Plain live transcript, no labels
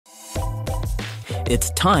It's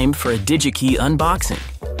time for a DigiKey unboxing.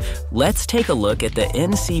 Let's take a look at the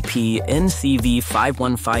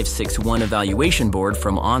NCP-NCV51561 evaluation board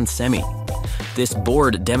from onsemi. This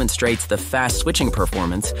board demonstrates the fast switching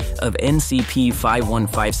performance of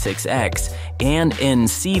NCP5156X and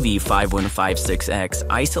NCV5156X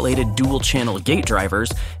isolated dual-channel gate drivers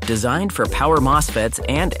designed for power MOSFETs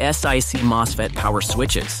and SiC MOSFET power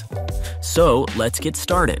switches. So let's get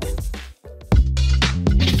started.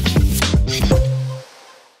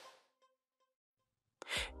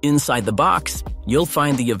 Inside the box, you'll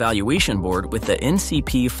find the evaluation board with the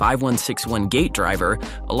NCP5161 gate driver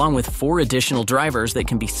along with 4 additional drivers that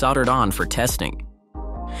can be soldered on for testing.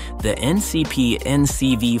 The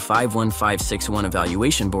NCP-NCV51561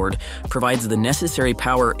 evaluation board provides the necessary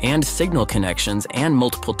power and signal connections and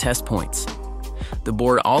multiple test points. The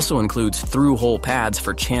board also includes through-hole pads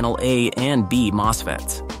for channel A and B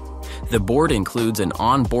MOSFETs. The board includes an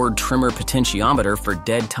onboard trimmer potentiometer for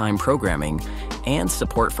dead time programming and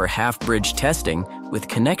support for half-bridge testing with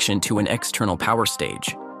connection to an external power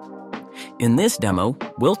stage. In this demo,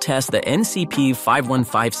 we'll test the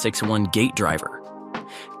NCP51561 gate driver.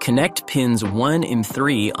 Connect pins 1 and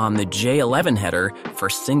 3 on the J11 header for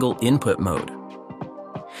single input mode.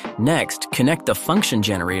 Next, connect the function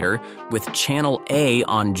generator with channel A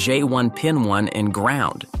on J1 pin 1 and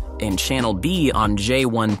ground, and channel B on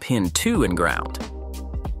J1 pin 2 and ground.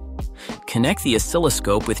 Connect the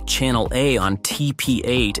oscilloscope with channel A on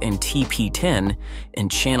TP8 and TP10 and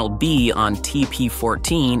channel B on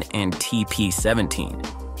TP14 and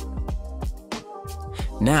TP17.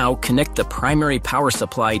 Now connect the primary power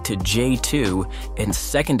supply to J2 and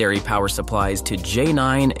secondary power supplies to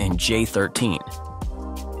J9 and J13.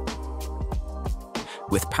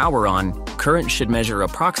 With power on, current should measure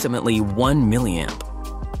approximately 1 milliamp.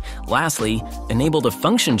 Lastly, enable the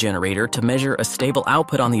function generator to measure a stable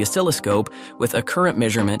output on the oscilloscope with a current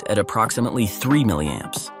measurement at approximately 3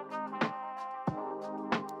 milliamps.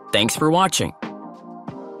 Thanks for watching.